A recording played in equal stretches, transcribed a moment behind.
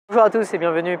Bonjour à tous et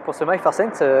bienvenue pour ce My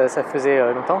Percent. Ça faisait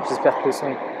longtemps, j'espère que le son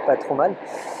n'est pas trop mal.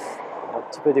 Un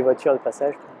petit peu des voitures de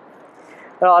passage.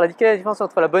 Alors, quelle est la différence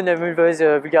entre la bonne et la mauvaise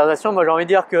vulgarisation? Moi j'ai envie de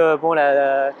dire que bon,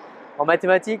 en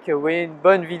mathématiques, vous voyez une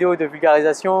bonne vidéo de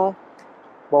vulgarisation.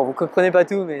 Bon, vous comprenez pas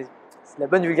tout, mais c'est de la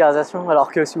bonne vulgarisation. Alors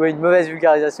que si vous voyez une mauvaise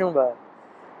vulgarisation, bah,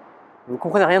 vous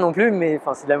comprenez rien non plus, mais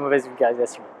enfin, c'est de la mauvaise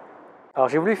vulgarisation. Alors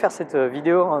j'ai voulu faire cette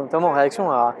vidéo notamment en réaction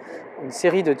à une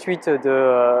série de tweets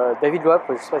de David Louapre,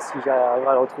 je ne sais pas si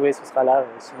j'arriverai à le retrouver, ce sera là,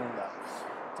 sinon bah,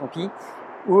 tant pis,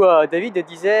 où David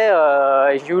disait,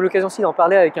 et j'ai eu l'occasion aussi d'en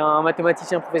parler avec un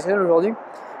mathématicien professionnel aujourd'hui,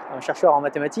 un chercheur en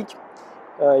mathématiques,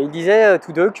 il disait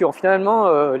tous deux que finalement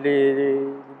les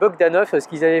Bogdanov, ce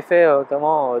qu'ils avaient fait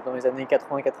notamment dans les années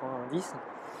 80-90,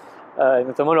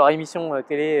 notamment leur émission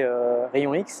télé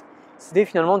Rayon X, c'était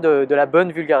finalement de la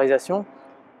bonne vulgarisation.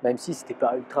 Même si c'était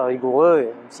pas ultra rigoureux,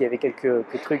 même s'il y avait quelques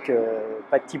trucs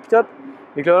pas de tip top,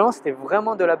 mais globalement c'était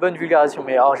vraiment de la bonne vulgarisation.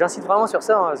 Mais alors j'insiste vraiment sur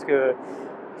ça, hein, parce que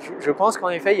je pense qu'en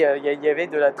effet il y avait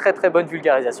de la très bonne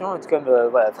vulgarisation, tout comme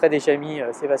voilà, Fred et Chamy,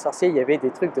 C'est pas sorcier, il y avait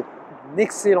des trucs d'une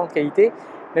excellente qualité,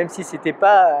 même si c'était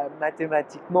pas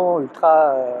mathématiquement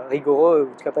ultra rigoureux,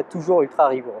 ou en tout cas pas toujours ultra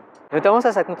rigoureux. Notamment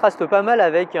ça contraste pas mal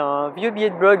avec un vieux billet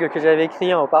de blog que j'avais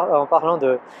écrit en parlant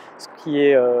de ce qui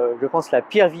est, je pense, la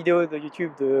pire vidéo de YouTube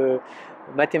de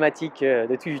mathématiques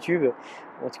de tout YouTube.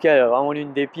 En tout cas, vraiment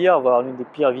l'une des pires, voire l'une des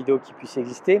pires vidéos qui puisse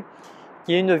exister.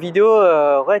 Qui est une vidéo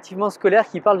relativement scolaire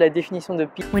qui parle de la définition de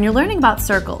pi. When you're learning about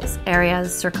circles, areas,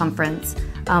 circumference,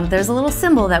 there's a little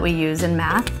symbol that we use in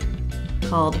math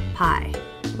called pi.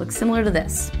 It looks similar to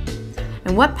this.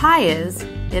 And what pi is,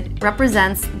 it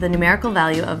represents the numerical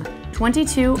value of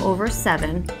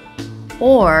 22/7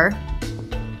 or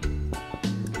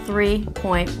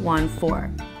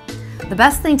 3.14. The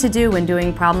best thing to do when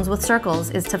doing problems with circles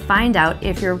is to find out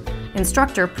if your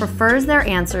instructor prefers their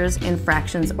answers in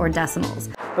fractions or decimals.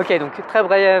 Ok, donc très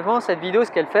brièvement, cette vidéo,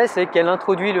 ce qu'elle fait, c'est qu'elle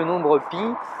introduit le nombre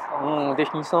pi en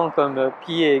définissant comme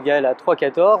pi est égal à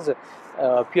 3/14,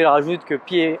 puis elle rajoute que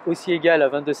pi est aussi égal à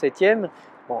 22/7.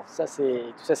 Bon, tout ça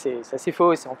c'est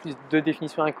faux, c'est en plus deux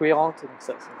définitions incohérentes.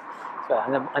 Donc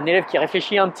un élève qui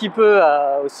réfléchit un petit peu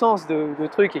au sens de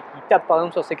trucs et qui tape par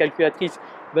exemple sur ses calculatrices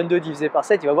 22 divisé par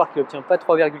 7, il va voir qu'il n'obtient pas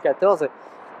 3,14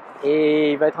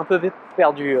 et il va être un peu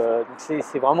perdu. Donc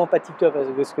c'est vraiment pas tip top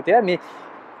de ce côté-là, mais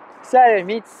ça à la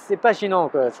limite c'est pas gênant,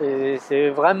 quoi. C'est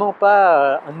vraiment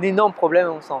pas un énorme problème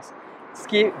à mon sens. Ce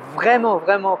qui est vraiment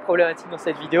problématique dans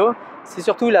cette vidéo, c'est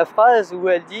surtout la phrase où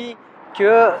elle dit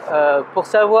que pour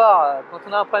savoir quand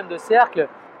on a un problème de cercle,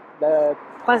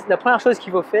 la première chose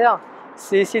qu'il faut faire,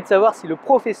 c'est essayer de savoir si le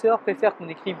professeur préfère qu'on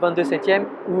écrive 22/7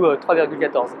 ou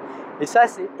 3,14. Et ça,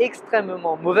 c'est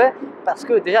extrêmement mauvais parce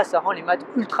que déjà, ça rend les maths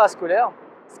ultra scolaires,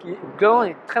 ce qui est globalement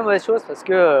une très mauvaise chose parce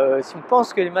que si on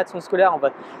pense que les maths sont scolaires, on va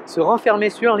se renfermer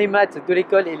sur les maths de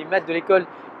l'école et les maths de l'école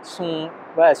sont,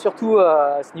 voilà, surtout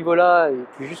à ce niveau-là et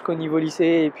puis jusqu'au niveau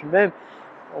lycée et puis même,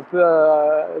 on peut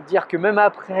dire que même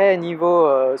après niveau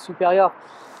supérieur,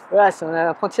 voilà, c'est un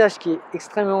apprentissage qui est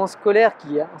extrêmement scolaire,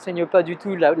 qui n'enseigne pas du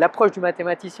tout l'approche du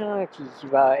mathématicien, qui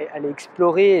va aller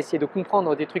explorer, essayer de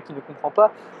comprendre des trucs qu'il ne comprend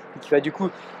pas, et qui va du coup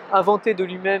inventer de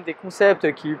lui-même des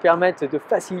concepts qui lui permettent de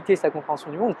faciliter sa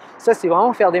compréhension du monde. Ça, c'est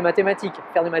vraiment faire des mathématiques.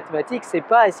 Faire des mathématiques, c'est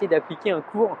pas essayer d'appliquer un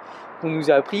cours qu'on nous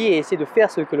a appris et essayer de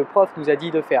faire ce que le prof nous a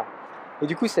dit de faire. Et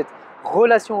du coup, cette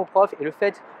relation au prof et le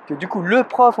fait que du coup le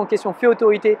prof en question fait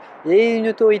autorité et une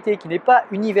autorité qui n'est pas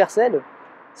universelle,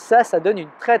 ça donne une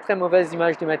très mauvaise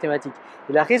image des mathématiques.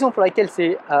 Et la raison pour laquelle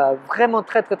c'est vraiment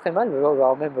très mal,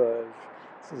 voire même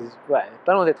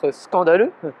pas loin d'être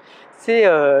scandaleux, c'est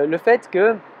le fait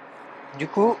que du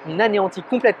coup on anéantit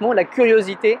complètement la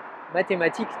curiosité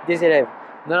mathématique des élèves.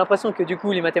 On a l'impression que du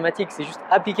coup les mathématiques c'est juste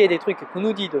appliquer des trucs qu'on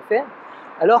nous dit de faire,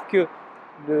 alors que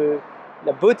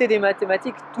la beauté des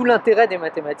mathématiques, tout l'intérêt des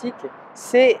mathématiques,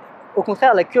 c'est au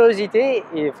contraire la curiosité,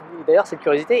 et d'ailleurs cette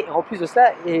curiosité, en plus de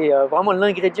cela, est vraiment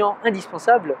l'ingrédient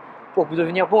indispensable pour vous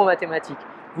devenir bon en mathématiques.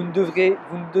 Vous ne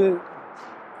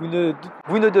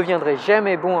deviendrez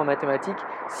jamais bon en mathématiques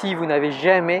si vous n'avez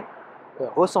jamais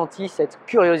ressenti cette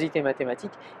curiosité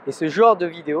mathématique, et ce genre de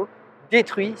vidéo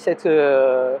détruit cette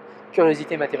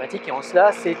curiosité mathématique, et en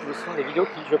cela, ce sont des vidéos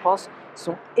qui, je pense,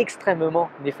 sont extrêmement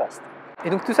néfastes. Et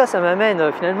donc tout ça, ça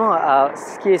m'amène finalement à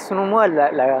ce qui est selon moi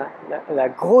la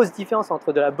grosse différence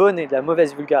entre de la bonne et de la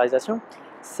mauvaise vulgarisation,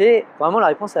 c'est vraiment la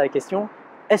réponse à la question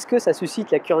 « Est-ce que ça suscite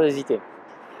la curiosité ?»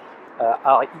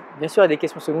 Alors bien sûr il y a des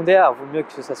questions secondaires, il vaut mieux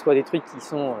que ce soit des trucs qui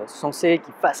sont censés,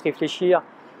 qui fassent réfléchir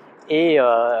et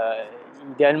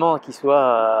idéalement qui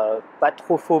soient pas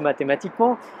trop faux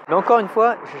mathématiquement. Mais encore une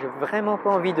fois, je n'ai vraiment pas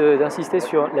envie d'insister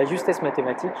sur la justesse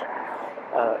mathématique.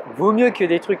 Vaut mieux que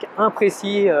des trucs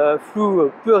imprécis,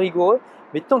 flous, peu rigoureux,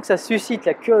 mais tant que ça suscite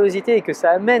la curiosité et que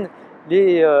ça amène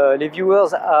les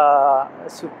viewers à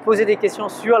se poser des questions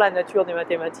sur la nature des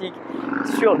mathématiques,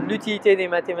 sur l'utilité des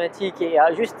mathématiques et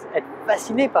à juste être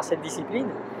fasciné par cette discipline,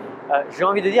 j'ai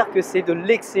envie de dire que c'est de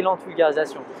l'excellente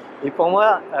vulgarisation. Et pour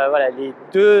moi, voilà, les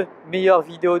 2 meilleures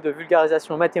vidéos de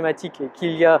vulgarisation mathématique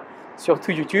qu'il y a sur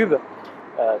tout YouTube,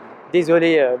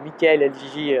 désolé Mickaël,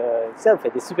 LGJ, ça, vous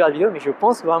faites des super vidéos, mais je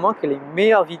pense vraiment que les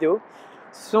meilleures vidéos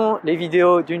sont les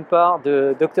vidéos d'une part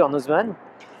de Dr Nozman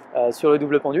sur le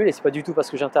double pendule, et c'est pas du tout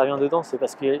parce que j'interviens dedans, c'est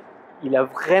parce qu'il a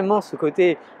vraiment ce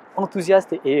côté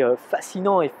enthousiaste et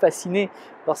fascinant et fasciné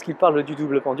lorsqu'il parle du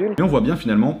double pendule. Et on voit bien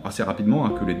finalement assez rapidement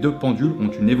que les 2 pendules ont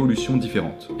une évolution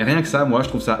différente. Et rien que ça, moi je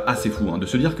trouve ça assez fou de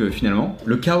se dire que finalement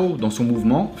le chaos dans son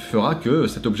mouvement fera que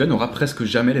cet objet n'aura presque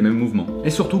jamais les mêmes mouvements. Et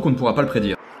surtout qu'on ne pourra pas le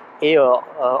prédire. Et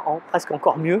presque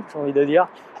encore mieux, j'ai envie de dire,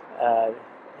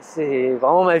 c'est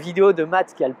vraiment ma vidéo de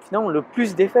maths qui a finalement le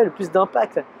plus d'effet, le plus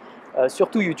d'impact sur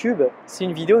tout YouTube. C'est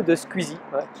une vidéo de Squeezie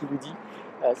qui nous dit.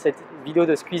 Cette vidéo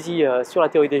de Squeezie sur la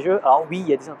théorie des jeux. Alors oui, il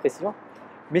y a des imprécisions,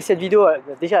 mais cette vidéo,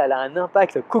 déjà, elle a un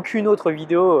impact qu'aucune autre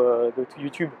vidéo de tout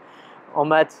YouTube en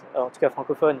maths, en tout cas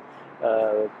francophone,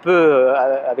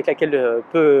 avec laquelle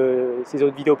ces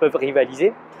autres vidéos peuvent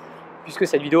rivaliser, puisque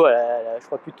cette vidéo, elle a, je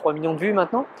crois, plus de 3 millions de vues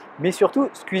maintenant. Mais surtout,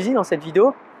 Squeezie, dans cette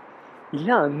vidéo, il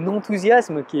a un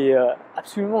enthousiasme qui est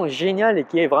absolument génial et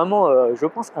qui est vraiment, je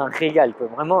pense, un régal, quoi.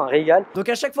 Vraiment un régal. Donc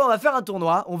à chaque fois on va faire un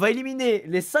tournoi, on va éliminer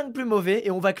les 5 plus mauvais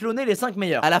et on va cloner les 5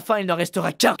 meilleurs. À la fin il ne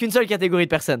restera qu'une seule catégorie de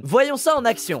personnes. Voyons ça en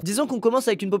action. Disons qu'on commence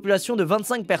avec une population de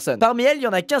 25 personnes. Parmi elles il y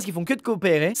en a 15 qui font que de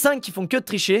coopérer, 5 qui font que de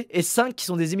tricher et 5 qui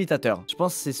sont des imitateurs. Je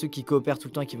pense que c'est ceux qui coopèrent tout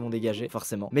le temps qui vont dégager,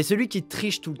 forcément. Mais celui qui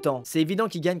triche tout le temps, c'est évident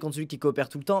qu'il gagne contre celui qui coopère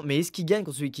tout le temps, mais est-ce qu'il gagne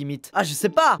contre celui qui imite? Ah je sais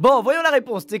pas. Bon voyons la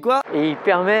réponse, tu sais quoi? Et il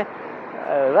permet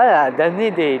voilà, d'amener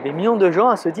des millions de gens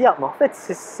à se dire, mais en fait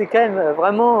c'est quand même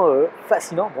vraiment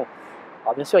fascinant. Bon,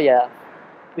 alors bien sûr il y a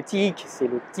Petit Hic, c'est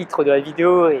le titre de la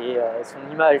vidéo et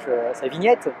son image, sa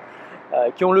vignette,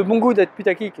 qui ont le bon goût d'être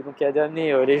putaclic, donc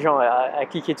d'amener les gens à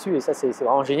cliquer dessus, et ça c'est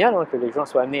vraiment génial, que les gens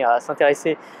soient amenés à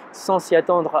s'intéresser sans s'y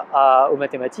attendre aux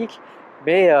mathématiques.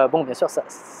 Mais bon, bien sûr,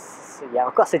 il y a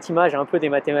encore cette image un peu des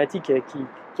mathématiques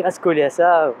qui reste collée à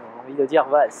ça. On a envie de dire,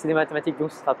 voilà, c'est des mathématiques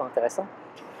donc ce ne sera pas intéressant.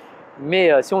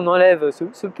 Mais si on enlève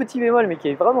ce petit bémol, mais qui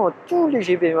est vraiment un tout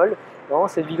léger bémol, vraiment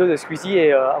cette vidéo de Squeezie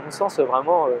est à mon sens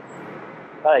vraiment...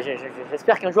 voilà,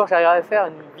 j'espère qu'un jour j'arriverai à faire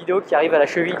une vidéo qui arrive à la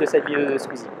cheville de cette vidéo de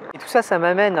Squeezie. Et tout ça, ça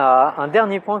m'amène à un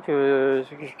dernier point que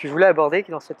je voulais aborder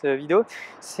dans cette vidéo,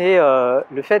 c'est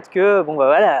le fait que, bon bah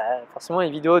voilà, forcément les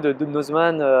vidéos de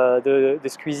Nozman, de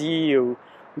Squeezie ou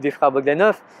des frères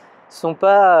Bogdanov sont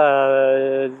pas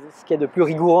ce qu'il y a de plus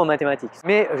rigoureux en mathématiques.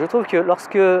 Mais je trouve que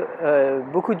lorsque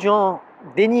beaucoup de gens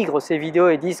dénigrent ces vidéos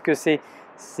et disent que c'est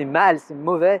mal, c'est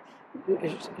mauvais,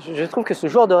 je trouve que ce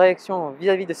genre de réaction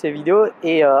vis-à-vis de ces vidéos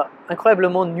est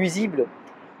incroyablement nuisible,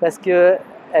 parce qu'elle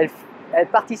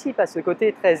participe à ce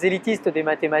côté très élitiste des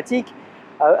mathématiques,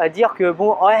 à dire que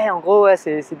bon, ouais, en gros, ouais,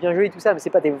 c'est bien joli tout ça, mais c'est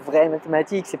pas des vraies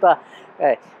mathématiques, c'est pas...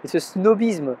 Ouais. Et ce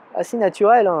snobisme assez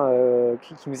naturel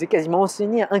qui nous est quasiment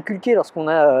enseigné, inculqué lorsqu'on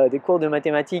a des cours de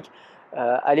mathématiques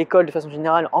à l'école de façon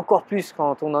générale, encore plus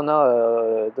quand on en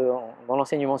a dans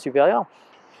l'enseignement supérieur,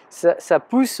 ça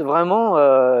pousse vraiment,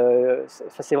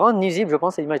 c'est vraiment nuisible, je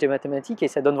pense, à l'image des mathématiques, et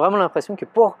ça donne vraiment l'impression que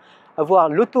pour avoir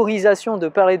l'autorisation de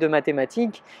parler de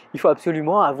mathématiques, il faut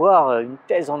absolument avoir une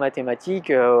thèse en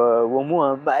mathématiques, ou au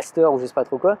moins un master, ou je sais pas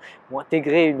trop quoi, ou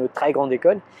intégrer une très grande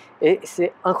école. Et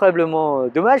c'est incroyablement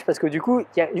dommage, parce que du coup,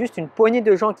 il y a juste une poignée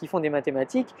de gens qui font des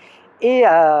mathématiques, et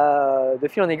de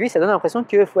fil en aiguille, ça donne l'impression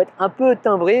qu'il faut être un peu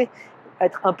timbré,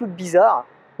 être un peu bizarre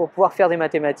pour pouvoir faire des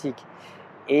mathématiques.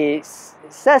 Et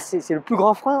ça, c'est le plus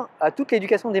grand frein à toute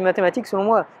l'éducation des mathématiques, selon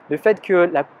moi. Le fait que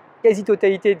la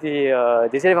quasi-totalité des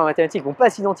élèves en mathématiques ne vont pas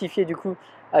s'identifier du coup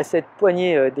à cette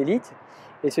poignée d'élite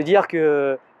et se dire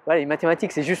que voilà, les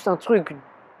mathématiques, c'est juste un truc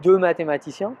de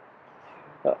mathématiciens.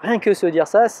 Rien que se dire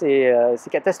ça, c'est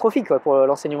catastrophique quoi, pour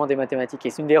l'enseignement des mathématiques.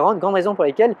 Et c'est une des grandes raisons pour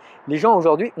lesquelles les gens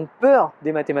aujourd'hui ont peur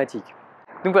des mathématiques.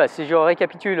 Donc voilà, si je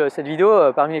récapitule cette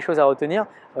vidéo, parmi les choses à retenir,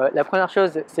 la première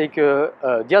chose, c'est que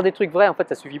dire des trucs vrais, en fait,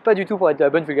 ça suffit pas du tout pour être de la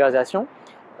bonne vulgarisation.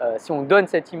 Si on donne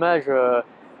cette image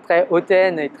très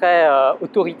hautaine et très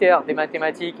autoritaire des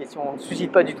mathématiques, et si on ne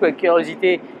suscite pas du tout la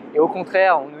curiosité, et au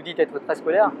contraire, on nous dit d'être très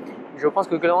scolaire, je pense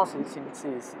que globalement,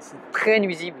 c'est très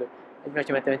nuisible à l'image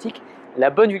des mathématiques. La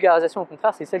bonne vulgarisation, au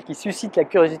contraire, c'est celle qui suscite la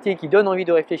curiosité, qui donne envie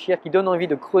de réfléchir, qui donne envie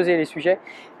de creuser les sujets.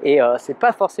 Et c'est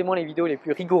pas forcément les vidéos les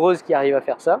plus rigoureuses qui arrivent à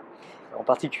faire ça. En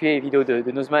particulier, les vidéos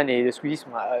de Nozman et de Squeezie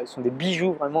sont des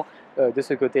bijoux vraiment de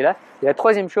ce côté-là. Et la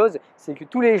troisième chose, c'est que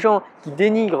tous les gens qui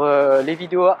dénigrent les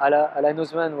vidéos à la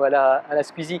Nozman ou à la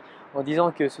Squeezie en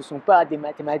disant que ce ne sont pas des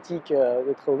mathématiques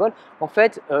de très haut vol, en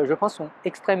fait, je pense, sont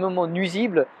extrêmement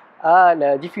nuisibles à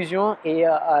la diffusion et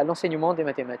à l'enseignement des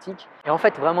mathématiques. Et en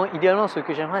fait, vraiment, idéalement, ce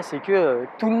que j'aimerais, c'est que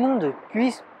tout le monde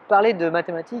puisse parler de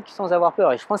mathématiques sans avoir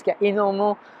peur. Et je pense qu'il y a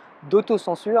énormément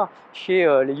d'autocensure chez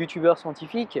les youtubeurs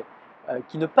scientifiques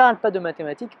qui ne parlent pas de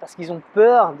mathématiques parce qu'ils ont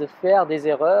peur de faire des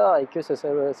erreurs et que ça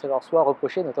leur soit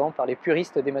reproché, notamment par les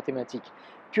puristes des mathématiques.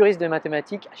 Puristes des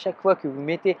mathématiques, à chaque fois que vous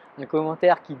mettez un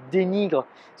commentaire qui dénigre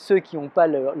ceux qui n'ont pas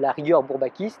la rigueur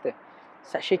bourbakiste,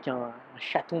 sachez qu'un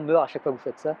chaton meurt à chaque fois que vous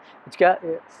faites ça. En tout cas,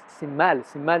 c'est mal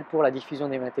pour la diffusion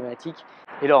des mathématiques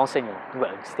et leur enseignement. Donc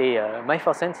voilà, c'était my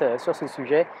 4 cents sur ce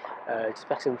sujet.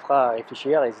 J'espère que ça vous fera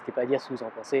réfléchir. N'hésitez pas à dire ce que vous en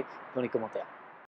pensez dans les commentaires.